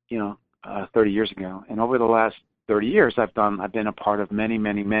 30 years ago. And over the last 30 years, I've been a part of many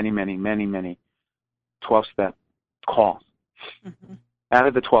 12-step calls. Mm-hmm. Out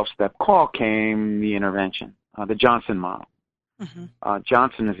of the 12-step call came the intervention, the Johnson model. Mm-hmm.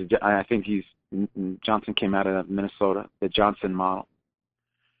 Johnson came out of Minnesota, the Johnson model.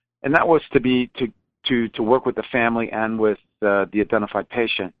 And that was to work with the family and with the identified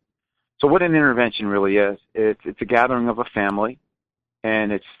patient. So what an intervention really is, it's a gathering of a family,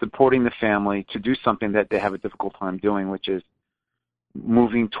 and it's supporting the family to do something that they have a difficult time doing, which is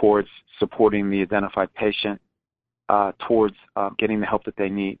moving towards supporting the identified patient towards getting the help that they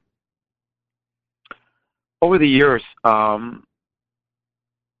need. Over the years,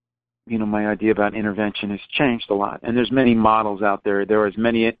 my idea about intervention has changed a lot, and there's many models out there. There are as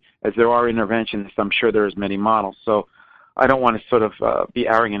many as there are interventionists. I'm sure there are as many models. So I don't want to sort of be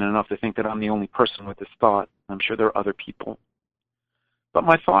arrogant enough to think that I'm the only person with this thought. I'm sure there are other people. But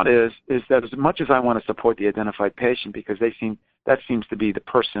my thought is that as much as I want to support the identified patient, because that seems to be the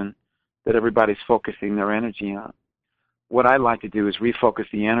person that everybody's focusing their energy on, what I like to do is refocus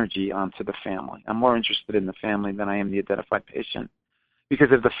the energy onto the family. I'm more interested in the family than I am the identified patient.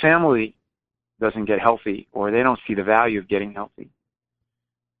 Because if the family doesn't get healthy, or they don't see the value of getting healthy,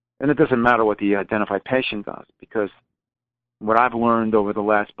 then it doesn't matter what the identified patient does. Because what I've learned over the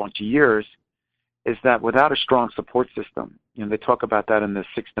last bunch of years is that without a strong support system, they talk about that in the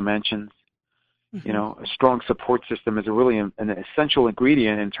 6 dimensions. Mm-hmm. A strong support system is really an essential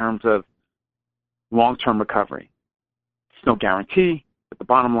ingredient in terms of long-term recovery. It's no guarantee, but the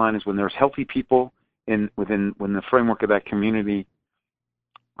bottom line is when there's healthy people within the framework of that community,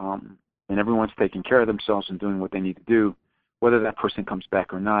 and everyone's taking care of themselves and doing what they need to do, whether that person comes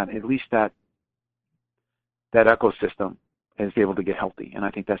back or not, at least that ecosystem is able to get healthy. And I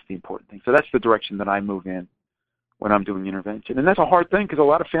think that's the important thing. So that's the direction that I move in when I'm doing intervention. And that's a hard thing because a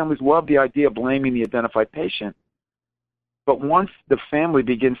lot of families love the idea of blaming the identified patient. But once the family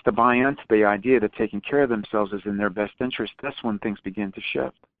begins to buy into the idea that taking care of themselves is in their best interest, that's when things begin to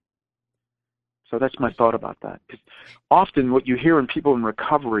shift. So that's my thought about that. Because often what you hear in people in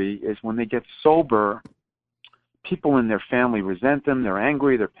recovery is when they get sober, people in their family resent them, they're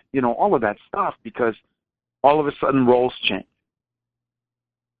angry, all of that stuff, because all of a sudden roles change.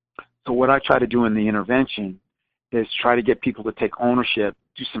 So what I try to do in the intervention is try to get people to take ownership,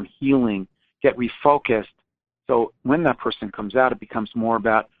 do some healing, get refocused. So when that person comes out, it becomes more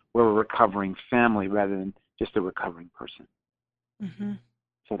about we're a recovering family rather than just a recovering person. Mm-hmm.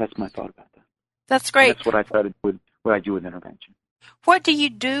 So that's my thought about that. That's great. And that's what I try to do with what I do with intervention. What do you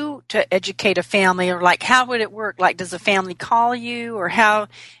do to educate a family, or how would it work? Does a family call you, or how?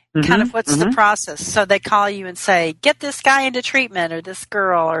 Mm-hmm. Kind of what's the process? So they call you and say, "Get this guy into treatment," or "This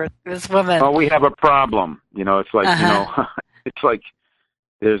girl," or "This woman." Oh, we have a problem. It's like it's like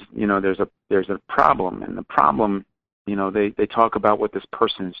there's a problem, and the problem, they talk about what this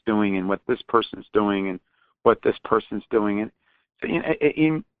person's doing and what this person's doing and what this person's doing,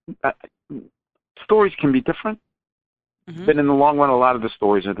 and stories can be different, mm-hmm. but in the long run, a lot of the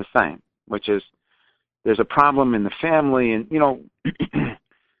stories are the same, which is there's a problem in the family, and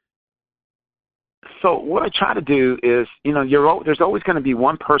So what I try to do is, there's always going to be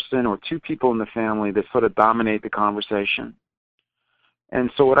one person or two people in the family that sort of dominate the conversation.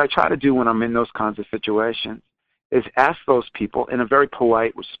 And so what I try to do when I'm in those kinds of situations is ask those people in a very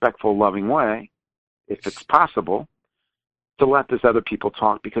polite, respectful, loving way, if it's possible, to let those other people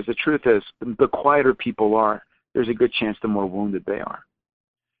talk. Because the truth is, the quieter people are, there's a good chance the more wounded they are.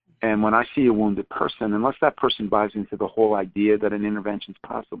 And when I see a wounded person, unless that person buys into the whole idea that an intervention is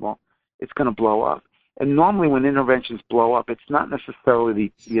possible, it's going to blow up. And normally when interventions blow up, it's not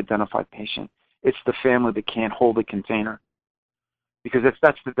necessarily the identified patient. It's the family that can't hold a container, because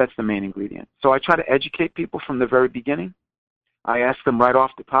that's the main ingredient. So I try to educate people from the very beginning. I ask them right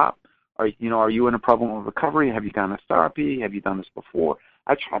off the top, are you in a problem of recovery? Have you done this therapy? Have you done this before?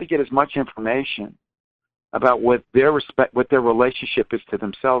 I try to get as much information about what their relationship is to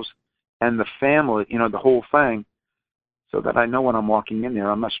themselves and the family, the whole thing, so that I know when I'm walking in there,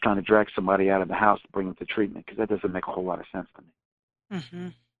 I'm not trying to drag somebody out of the house to bring them to treatment, because that doesn't make a whole lot of sense to me. Mm-hmm.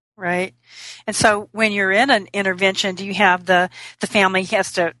 Right. And so when you're in an intervention, do you have the family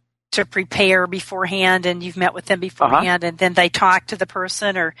has to prepare beforehand, and you've met with them beforehand, and then they talk to the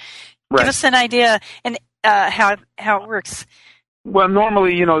person, or give us an idea and how it works? Well,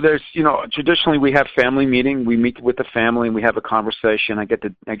 normally, there's, traditionally we have family meeting. We meet with the family and we have a conversation. I get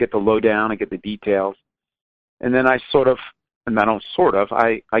the lowdown, I get the details, and then I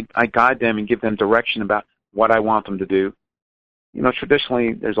guide them and give them direction about what I want them to do.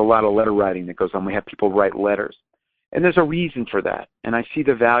 Traditionally, there's a lot of letter writing that goes on. We have people write letters, and there's a reason for that, and I see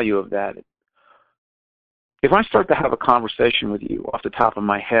the value of that. If I start to have a conversation with you off the top of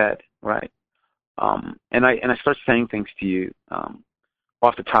my head, right, and I start saying things to you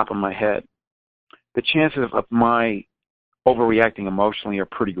off the top of my head, the chances of my overreacting emotionally are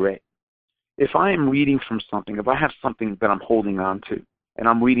pretty great. If I am reading from something, if I have something that I'm holding on to, and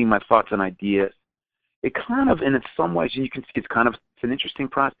I'm reading my thoughts and ideas, it kind of, and in some ways, you can see it's an interesting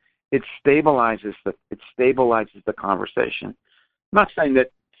process. It stabilizes the conversation. I'm not saying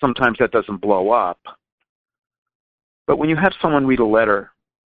that sometimes that doesn't blow up, but when you have someone read a letter,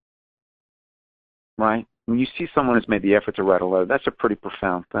 right? When you see someone who's made the effort to write a letter, that's a pretty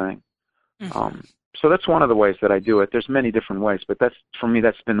profound thing. Mm-hmm. So that's one of the ways that I do it. There's many different ways, but for me,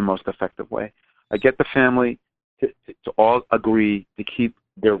 that's been the most effective way. I get the family to all agree to keep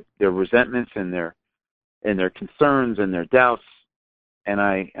their resentments and their concerns and their doubts, and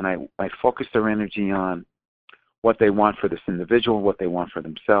I focus their energy on what they want for this individual, what they want for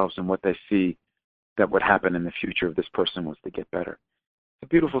themselves, and what they see that would happen in the future if this person was to get better. It's a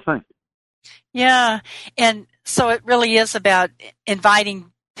beautiful thing. Yeah, and so it really is about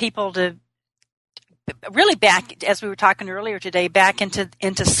inviting people to really back, as we were talking earlier today, back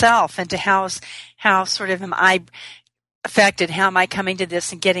into self, into how sort of am I affected, how am I coming to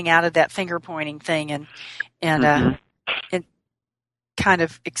this and getting out of that finger pointing thing, and kind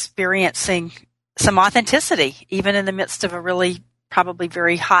of experiencing some authenticity, even in the midst of a really probably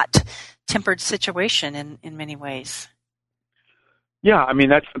very hot tempered situation in many ways. Yeah, I mean,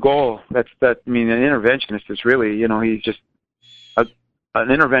 that's the goal. An interventionist is really, he's just an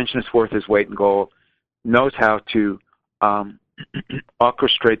interventionist worth his weight in gold, knows how to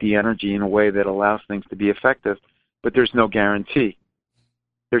orchestrate the energy in a way that allows things to be effective, but there's no guarantee.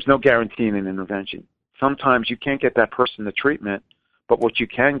 There's no guarantee in an intervention. Sometimes you can't get that person the treatment, but what you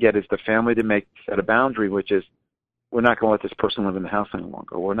can get is the family to set a boundary, which is, we're not going to let this person live in the house any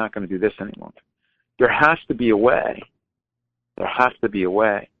longer. We're not going to do this any longer. There has to be a way. There has to be a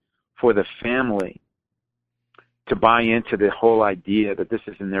way for the family to buy into the whole idea that this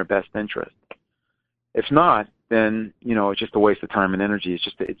is in their best interest. If not, then it's just a waste of time and energy.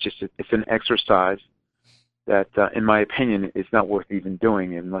 It's an exercise that, in my opinion, is not worth even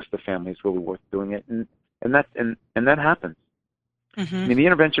doing unless the family is really worth doing it, and that happens. Mm-hmm. I mean, the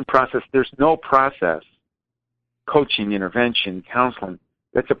intervention process. There's no process, coaching, intervention, counseling,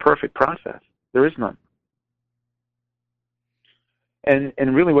 that's a perfect process. There is none. And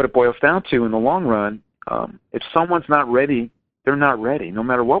really what it boils down to in the long run, if someone's not ready, they're not ready, no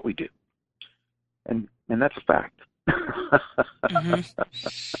matter what we do. And that's a fact. Mm-hmm.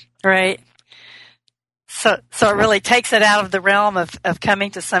 Right. So it really takes it out of the realm of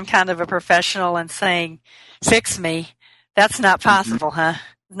coming to some kind of a professional and saying, fix me. That's not possible, huh?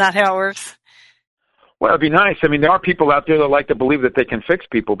 Not how it works? Well, it'd be nice. I mean, there are people out there that like to believe that they can fix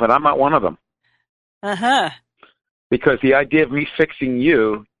people, but I'm not one of them. Uh-huh. Because the idea of me fixing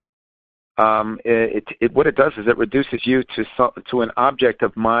you, what it does is it reduces you to an object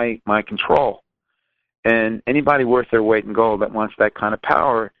of my control. And anybody worth their weight in gold that wants that kind of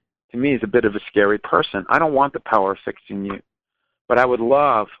power, to me, is a bit of a scary person. I don't want the power of fixing you. But I would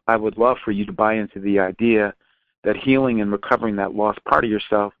love for you to buy into the idea that healing and recovering that lost part of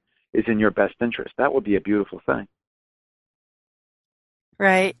yourself is in your best interest. That would be a beautiful thing.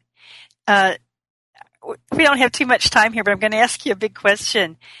 Right. We don't have too much time here, but I'm going to ask you a big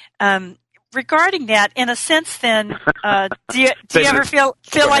question. Regarding that, in a sense, then, do you ever feel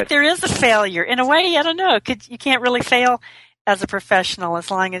like there is a failure? In a way, I don't know. You can't really fail as a professional as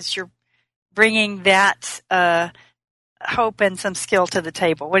long as you're bringing that hope and some skill to the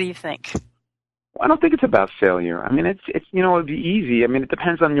table. What do you think? Well, I don't think it's about failure. I mean, it's it'd be easy. I mean, it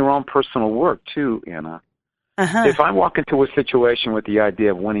depends on your own personal work too, Anna. Uh-huh. If I walk into a situation with the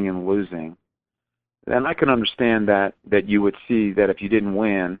idea of winning and losing, then I can understand that you would see that if you didn't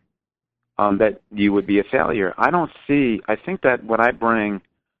win, that you would be a failure. I think that what I bring,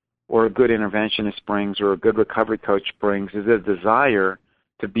 or a good interventionist brings, or a good recovery coach brings, is a desire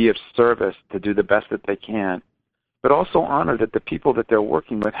to be of service, to do the best that they can, but also honor that the people that they're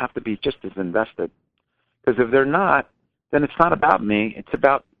working with have to be just as invested. Because if they're not, then it's not about me. It's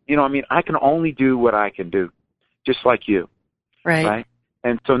about, I can only do what I can do, just like you. Right?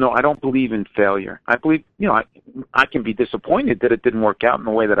 And so, no, I don't believe in failure. I believe, I can be disappointed that it didn't work out in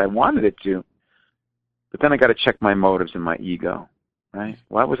the way that I wanted it to. But then I got to check my motives and my ego, right?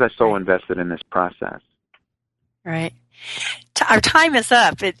 Why was I so invested in this process? Right. Our time is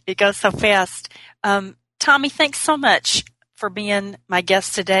up. It goes so fast. Tommy, thanks so much for being my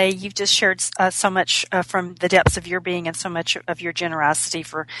guest today. You've just shared so much from the depths of your being and so much of your generosity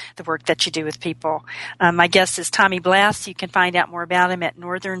for the work that you do with people. My guest is Tommy Blass. You can find out more about him at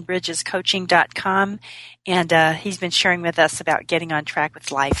northernbridgescoaching.com. And he's been sharing with us about getting on track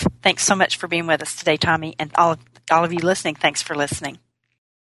with life. Thanks so much for being with us today, Tommy. And all of you listening, thanks for listening.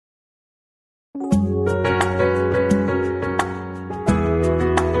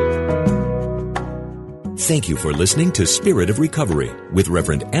 Thank you for listening to Spirit of Recovery with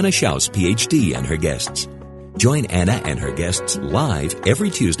Reverend Anna Schaus, Ph.D., and her guests. Join Anna and her guests live every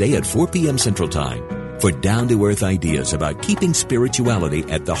Tuesday at 4 p.m. Central Time for down-to-earth ideas about keeping spirituality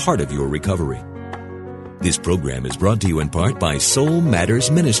at the heart of your recovery. This program is brought to you in part by Soul Matters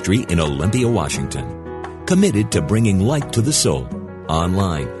Ministry in Olympia, Washington, committed to bringing light to the soul.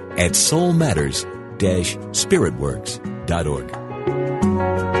 Online at soulmatters-spiritworks.org.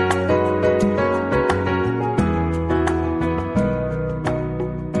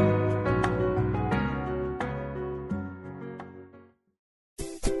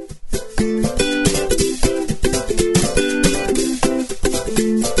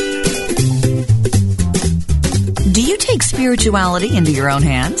 Spirituality into your own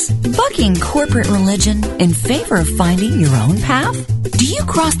hands? Bucking corporate religion in favor of finding your own path? Do you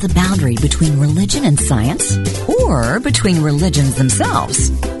cross the boundary between religion and science? Or between religions themselves?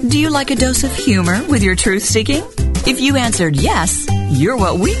 Do you like a dose of humor with your truth-seeking? If you answered yes, you're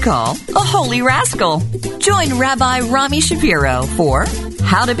what we call a holy rascal. Join Rabbi Rami Shapiro for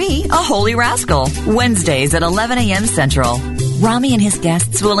How to Be a Holy Rascal, Wednesdays at 11 a.m. Central. Rami and his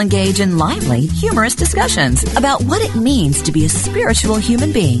guests will engage in lively, humorous discussions about what it means to be a spiritual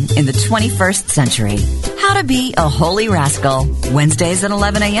human being in the 21st century. How to Be a Holy Rascal, Wednesdays at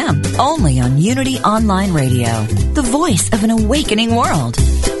 11 a.m., only on Unity Online Radio, the voice of an awakening world.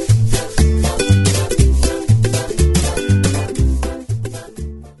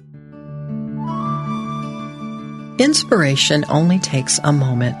 Inspiration only takes a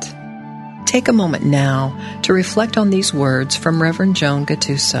moment. Take a moment now to reflect on these words from Reverend Joan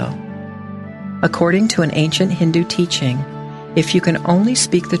Gattuso. According to an ancient Hindu teaching, if you can only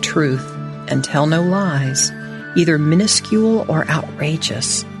speak the truth and tell no lies, either minuscule or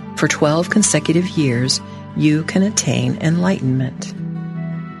outrageous, for 12 consecutive years, you can attain enlightenment.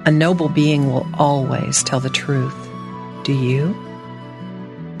 A noble being will always tell the truth. Do you?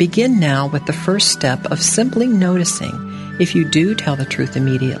 Begin now with the first step of simply noticing if you do tell the truth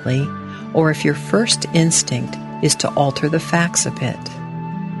immediately, or if your first instinct is to alter the facts a bit.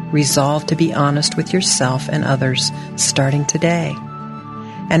 Resolve to be honest with yourself and others starting today.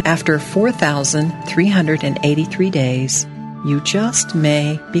 And after 4,383 days, you just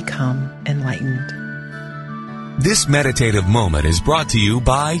may become enlightened. This meditative moment is brought to you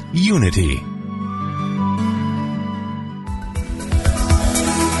by Unity.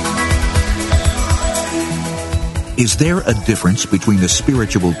 Is there a difference between the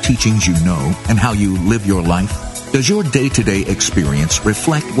spiritual teachings you know and how you live your life? Does your day-to-day experience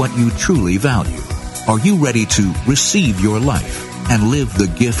reflect what you truly value? Are you ready to receive your life and live the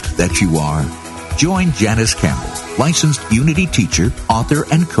gift that you are? Join Janice Campbell, licensed Unity teacher, author,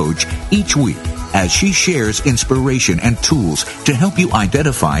 and coach each week as she shares inspiration and tools to help you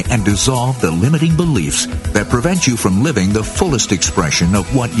identify and dissolve the limiting beliefs that prevent you from living the fullest expression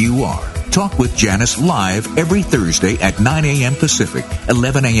of what you are. Talk with Janice live every Thursday at 9 a.m. Pacific,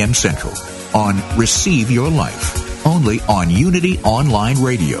 11 a.m. Central on Receive Your Life, only on Unity Online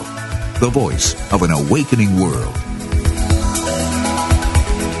Radio, the voice of an awakening world.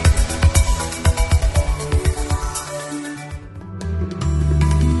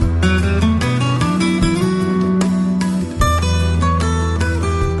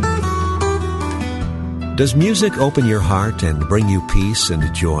 Does music open your heart and bring you peace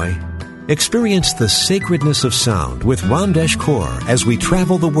and joy? Experience the sacredness of sound with Ramdesh Kaur as we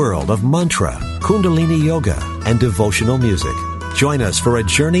travel the world of mantra, Kundalini Yoga, and devotional music. Join us for a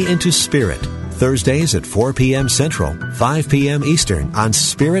journey into spirit, Thursdays at 4 p.m. Central, 5 p.m. Eastern on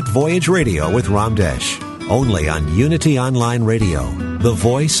Spirit Voyage Radio with Ramdesh. Only on Unity Online Radio, the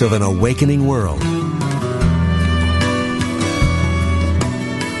voice of an awakening world.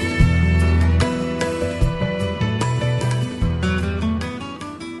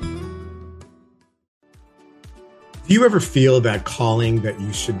 Do you ever feel that calling that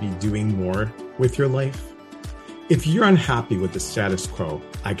you should be doing more with your life? If you're unhappy with the status quo,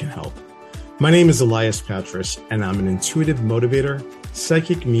 I can help. My name is Elias Patras, and I'm an intuitive motivator,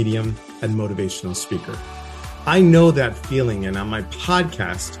 psychic medium, and motivational speaker. I know that feeling, and on my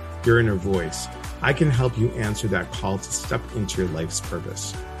podcast, Your Inner Voice, I can help you answer that call to step into your life's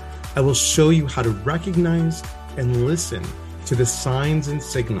purpose. I will show you how to recognize and listen to the signs and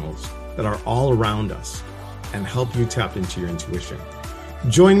signals that are all around us and help you tap into your intuition.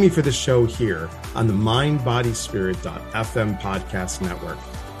 Join me for the show here on the mindbodyspirit.fm podcast network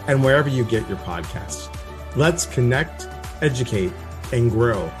and wherever you get your podcasts. Let's connect, educate, and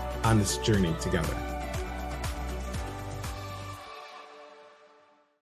grow on this journey together.